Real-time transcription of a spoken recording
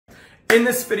In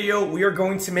this video, we are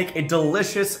going to make a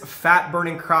delicious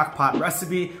fat-burning crock pot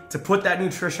recipe to put that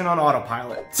nutrition on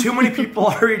autopilot. Too many people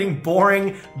are eating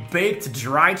boring, baked,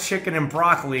 dried chicken and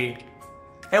broccoli,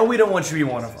 and we don't want you to be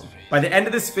one of them. By the end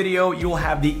of this video, you will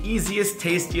have the easiest,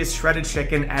 tastiest shredded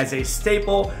chicken as a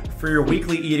staple for your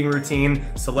weekly eating routine,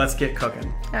 so let's get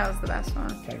cooking. That was the best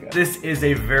one. Okay, this is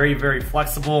a very, very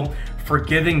flexible,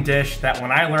 forgiving dish that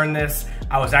when I learned this,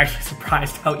 I was actually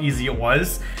surprised how easy it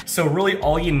was. So really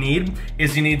all you need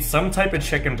is you need some type of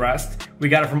chicken breast. We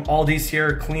got it from Aldi's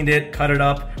here, cleaned it, cut it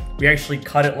up. We actually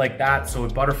cut it like that, so we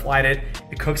butterflied it.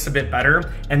 It cooks a bit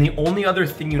better. And the only other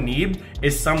thing you need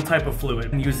is some type of fluid.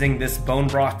 I'm using this bone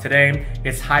broth today.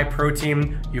 It's high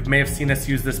protein. You may have seen us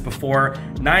use this before.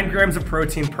 9 grams of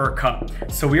protein per cup.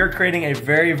 So we are creating a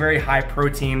very, very high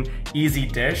protein, easy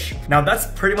dish. Now that's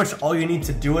pretty much all you need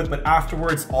to do it, but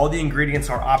afterwards, all the ingredients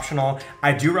are optional.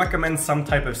 I do recommend some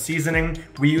type of seasoning.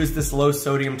 We use this low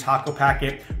sodium taco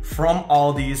packet from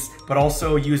Aldi's, but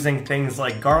also using things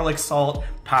like garlic salt,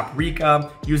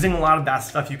 paprika, using a lot of that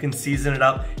stuff. You can season it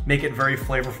up, make it very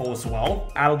flavorful as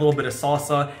well. Add a little bit of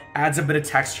salsa, adds a bit of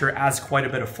texture, adds quite a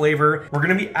bit of flavor. We're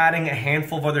gonna be adding a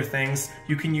handful of other things.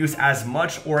 You can use as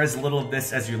much or as little of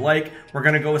this as you like. We're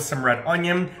gonna go with some red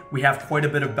onion. We have quite a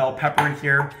bit of bell pepper in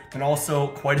here, and also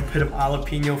quite a bit of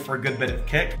jalapeno for a good bit of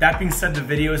kick. That being said, the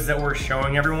videos that we're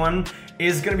showing everyone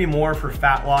is gonna be more for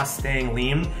fat loss, staying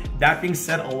lean. That being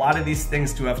said, a lot of these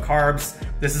things do have carbs.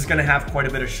 This is gonna have quite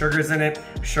a bit of sugars in it.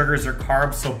 Sugars are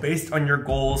carbs, so based on your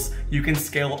goals, you can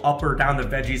scale up or down the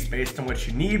veggies based on what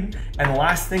you need. And the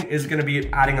last thing is gonna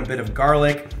be adding a bit of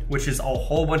garlic, which is a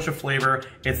whole bunch of flavor.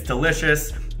 It's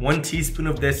delicious. 1 teaspoon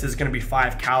of this is gonna be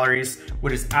 5 calories,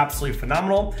 which is absolutely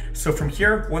phenomenal. So from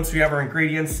here, once we have our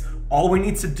ingredients, all we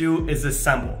need to do is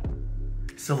assemble.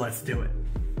 So let's do it.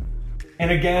 And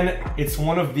again, it's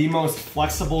one of the most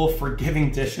flexible,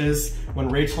 forgiving dishes. When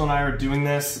Rachel and I are doing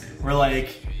this, we're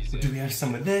like, do we have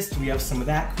some of this? Do we have some of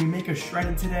that? Can we make a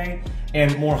shredded today?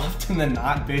 And more often than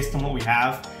not, based on what we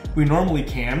have, we normally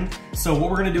can. So what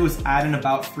we're gonna do is add in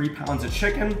about 3 pounds of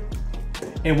chicken.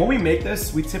 And when we make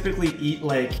this, we typically eat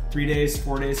like 3 days,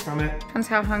 4 days from it. Depends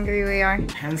how hungry we are.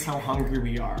 Depends how hungry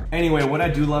we are. Anyway, what I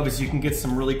do love is you can get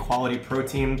some really quality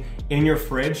protein in your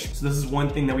fridge. So this is one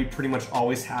thing that we pretty much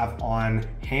always have on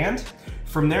hand.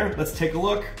 From there, let's take a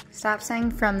look. Stop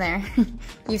saying from there.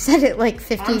 You said it like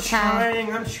 50 times.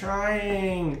 I'm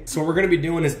trying. So what we're gonna be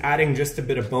doing is adding just a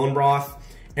bit of bone broth.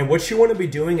 And what you wanna be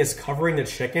doing is covering the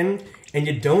chicken, and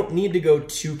you don't need to go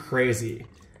too crazy.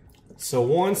 So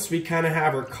once we kind of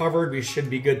have her covered, we should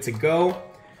be good to go.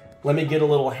 Let me get a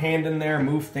little hand in there,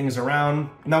 move things around.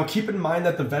 Now keep in mind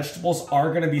that the vegetables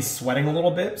are gonna be sweating a little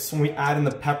bit. So when we add in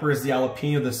the peppers, the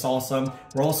jalapeno, the salsa,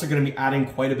 we're also gonna be adding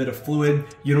quite a bit of fluid.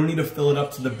 You don't need to fill it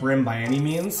up to the brim by any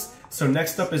means. So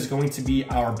next up is going to be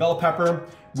our bell pepper.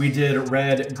 We did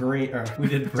red, green, or we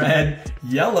did red,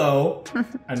 yellow.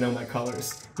 I know my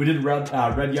colors. We did red,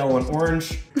 yellow, and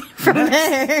orange.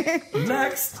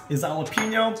 Next is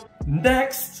jalapeno.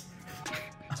 Next,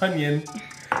 onion.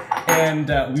 And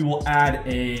we will add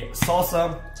a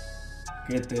salsa.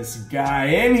 Get this guy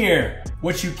in here.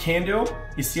 What you can do,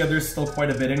 you see how there's still quite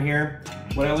a bit in here.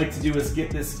 What I like to do is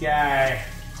get this guy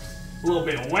a little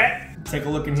bit wet. Take a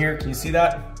look in here, can you see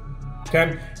that?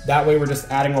 Okay, that way we're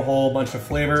just adding a whole bunch of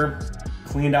flavor.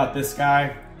 Cleaned out this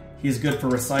guy. He's good for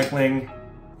recycling,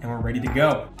 and we're ready to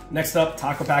go. Next up,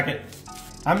 taco packet.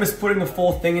 I'm just putting the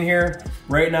full thing in here.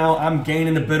 Right now, I'm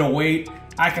gaining a bit of weight.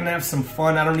 I can have some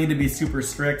fun. I don't need to be super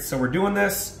strict, so we're doing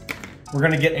this. We're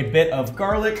gonna get a bit of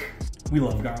garlic. We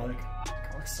love garlic.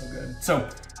 Garlic's so good. So,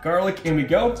 garlic, in we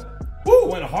go. Woo,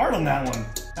 went hard on that one.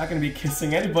 Not gonna be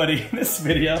kissing anybody in this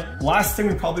video. Last thing,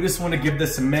 we probably just wanna give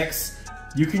this a mix.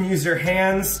 You can use your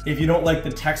hands. If you don't like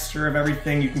the texture of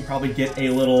everything, you can probably get a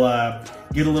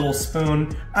little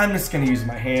spoon. I'm just gonna use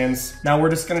my hands. Now we're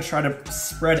just gonna try to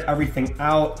spread everything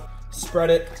out.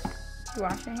 Spread it. You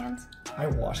wash your hands? I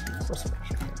wash them, of course I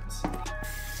wash my hands.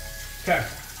 Okay.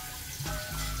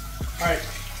 All right.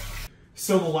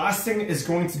 So the last thing is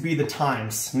going to be the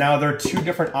times. Now there are 2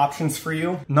 different options for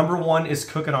you. Number 1 is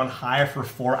cook it on high for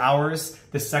 4 hours.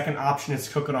 The second option is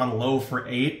cook it on low for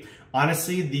 8.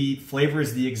 Honestly, the flavor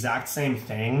is the exact same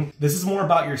thing. This is more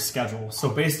about your schedule. So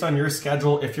based on your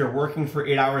schedule, if you're working for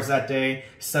 8 hours that day,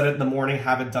 set it in the morning,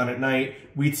 have it done at night.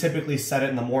 We typically set it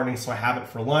in the morning, so I have it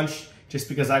for lunch, just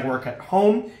because I work at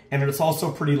home, and it's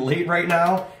also pretty late right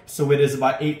now, so it is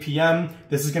about 8 p.m.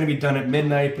 This is gonna be done at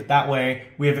midnight, but that way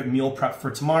we have it meal prep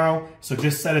for tomorrow. So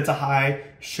just set it to high,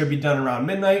 should be done around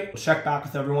midnight. We'll check back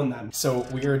with everyone then. So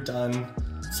we are done.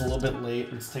 It's a little bit late.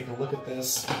 Let's take a look at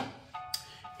this.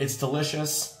 It's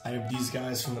delicious. I have these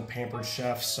guys from the Pampered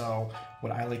Chef, so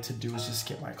what I like to do is just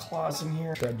get my claws in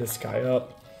here. Shred this guy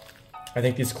up. I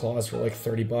think these claws were like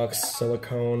 30 bucks,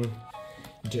 silicone,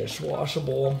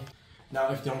 dishwashable.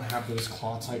 Now, if you don't have those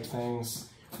claw type things,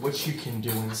 what you can do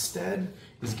instead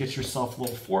is get yourself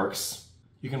little forks.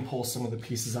 You can pull some of the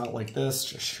pieces out like this,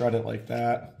 just shred it like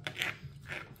that.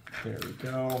 There we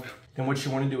go. Then what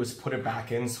you want to do is put it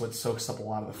back in so it soaks up a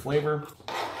lot of the flavor.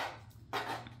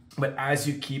 But as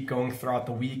you keep going throughout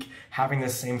the week, having the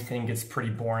same thing gets pretty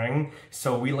boring.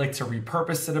 So we like to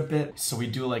repurpose it a bit. So we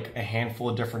do like a handful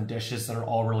of different dishes that are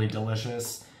all really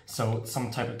delicious. So some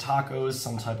type of tacos,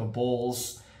 some type of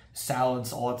bowls,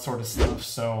 salads, all that sort of stuff.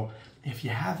 So if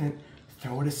you haven't,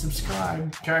 throw it a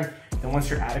subscribe. Okay, and once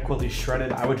you're adequately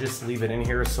shredded, I would just leave it in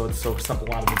here so it soaks up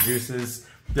a lot of the juices.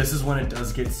 This is when it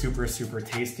does get super, super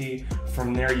tasty.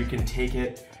 From there, you can take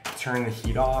it, turn the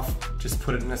heat off, just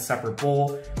put it in a separate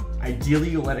bowl. Ideally,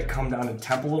 you let it come down to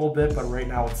temp a little bit, but right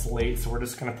now it's late, so we're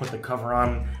just gonna put the cover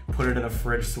on, put it in the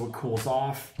fridge so it cools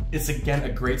off. It's again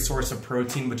a great source of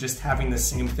protein, but just having the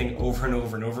same thing over and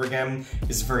over and over again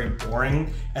is very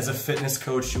boring. As a fitness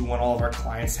coach, we want all of our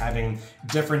clients having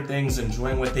different things,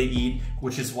 enjoying what they eat,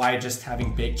 which is why just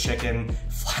having baked chicken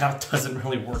flat out doesn't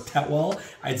really work that well.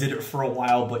 I did it for a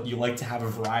while, but you like to have a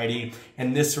variety,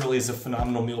 and this really is a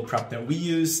phenomenal meal prep that we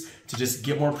use to just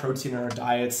get more protein in our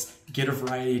diets, get a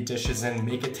variety of dishes in,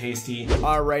 make it tasty.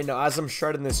 All right, now as I'm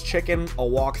shredding this chicken, I'll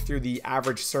walk through the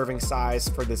average serving size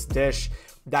for this dish.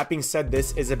 That being said,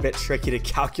 this is a bit tricky to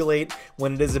calculate.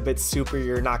 When it is a bit soupy,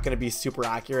 you're not gonna be super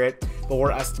accurate, but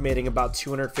we're estimating about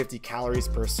 250 calories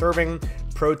per serving,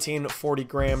 protein 40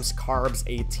 grams, carbs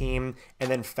 18, and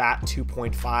then fat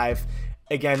 2.5.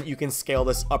 Again, you can scale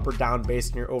this up or down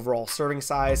based on your overall serving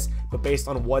size, but based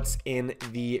on what's in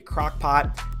the crock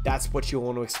pot, that's what you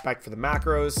want to expect for the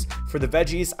macros. For the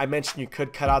veggies, I mentioned you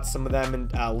could cut out some of them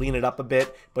and lean it up a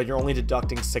bit, but you're only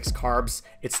deducting 6 carbs.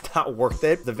 It's not worth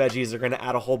it. The veggies are going to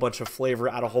add a whole bunch of flavor,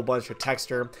 add a whole bunch of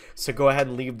texture, so go ahead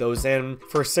and leave those in.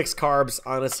 For 6 carbs,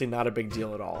 honestly, not a big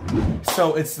deal at all.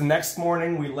 So it's the next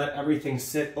morning. We let everything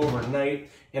sit overnight.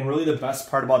 And really the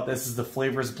best part about this is the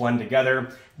flavors blend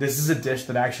together. This is a dish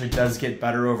that actually does get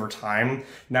better over time.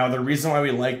 Now, the reason why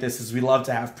we like this is we love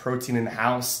to have protein in the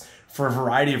house for a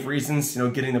variety of reasons. You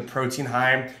know, getting the protein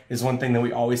high is one thing that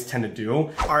we always tend to do.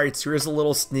 All right, so here's a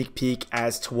little sneak peek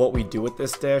as to what we do with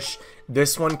this dish.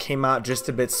 This one came out just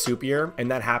a bit soupier, and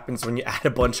that happens when you add a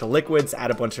bunch of liquids, add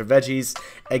a bunch of veggies.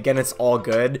 Again, it's all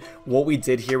good. What we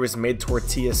did here was made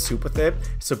tortilla soup with it.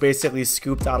 So basically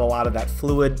scooped out a lot of that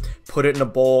fluid, put it in a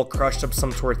bowl, crushed up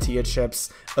some tortilla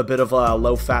chips, a bit of a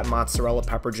low-fat mozzarella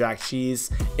pepper jack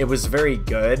cheese. It was very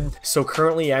good. So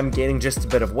currently I'm gaining just a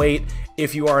bit of weight.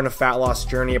 If you are on a fat loss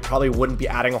journey, it probably wouldn't be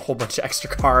adding a whole bunch of extra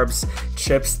carbs,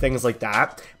 chips, things like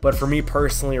that. But for me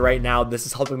personally right now, this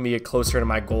is helping me get closer to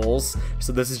my goals.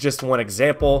 So this is just one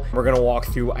example. We're gonna walk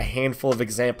through a handful of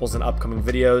examples in upcoming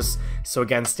videos. So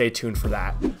again, stay tuned for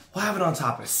that. We'll have it on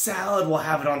top of salad, we'll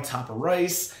have it on top of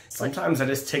rice. Sometimes I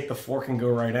just take the fork and go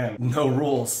right in. No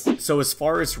rules. So as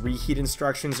far as reheat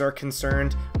instructions are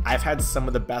concerned, I've had some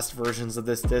of the best versions of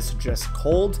this dish just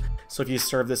cold. So if you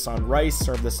serve this on rice,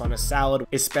 serve this on a salad,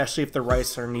 especially if the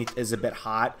rice underneath is a bit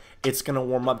hot, it's gonna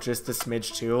warm up just a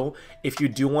smidge too. If you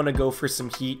do wanna go for some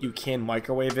heat, you can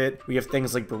microwave it. We have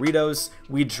things like burritos.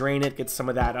 We drain it, get some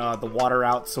of that the water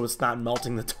out so it's not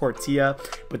melting the tortilla,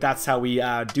 but that's how we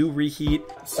do reheat.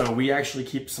 So we actually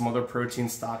keep some other protein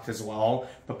stocked as well,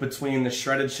 but between the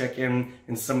shredded chicken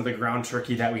and some of the ground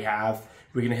turkey that we have,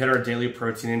 we can hit our daily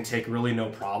protein intake really no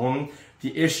problem.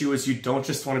 The issue is you don't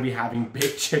just want to be having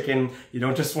baked chicken, you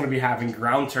don't just want to be having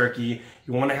ground turkey,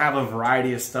 you want to have a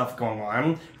variety of stuff going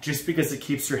on just because it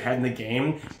keeps your head in the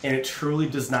game, and it truly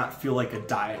does not feel like a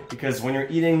diet, because when you're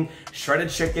eating shredded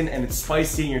chicken and it's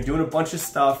spicy and you're doing a bunch of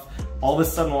stuff, all of a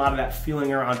sudden a lot of that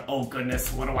feeling around, oh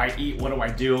goodness, what do I eat, what do I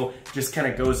do, just kind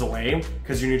of goes away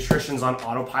because your nutrition's on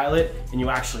autopilot and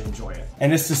you actually enjoy it.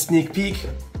 And it's a sneak peek.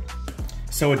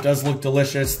 So it does look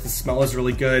delicious, the smell is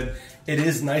really good. It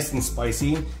is nice and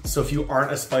spicy, so if you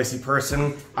aren't a spicy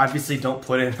person, obviously don't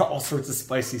put in all sorts of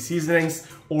spicy seasonings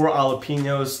or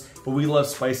jalapenos, but we love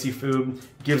spicy food,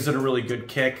 gives it a really good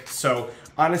kick. So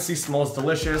honestly, smells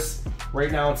delicious.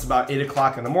 Right now it's about 8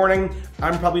 o'clock in the morning.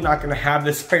 I'm probably not gonna have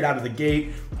this right out of the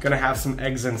gate. I'm gonna have some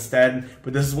eggs instead,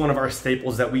 but this is one of our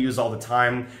staples that we use all the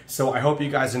time. So I hope you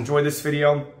guys enjoy this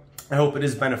video. I hope it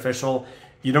is beneficial.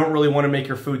 You don't really want to make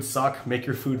your food suck, make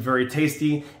your food very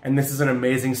tasty, and this is an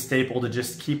amazing staple to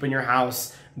just keep in your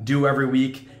house, do every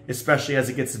week, especially as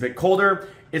it gets a bit colder.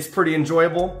 It's pretty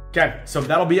enjoyable. Okay, so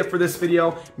that'll be it for this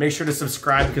video. Make sure to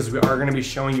subscribe because we are gonna be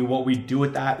showing you what we do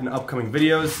with that in upcoming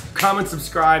videos. Comment,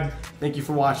 subscribe. Thank you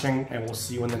for watching, and we'll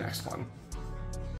see you in the next one.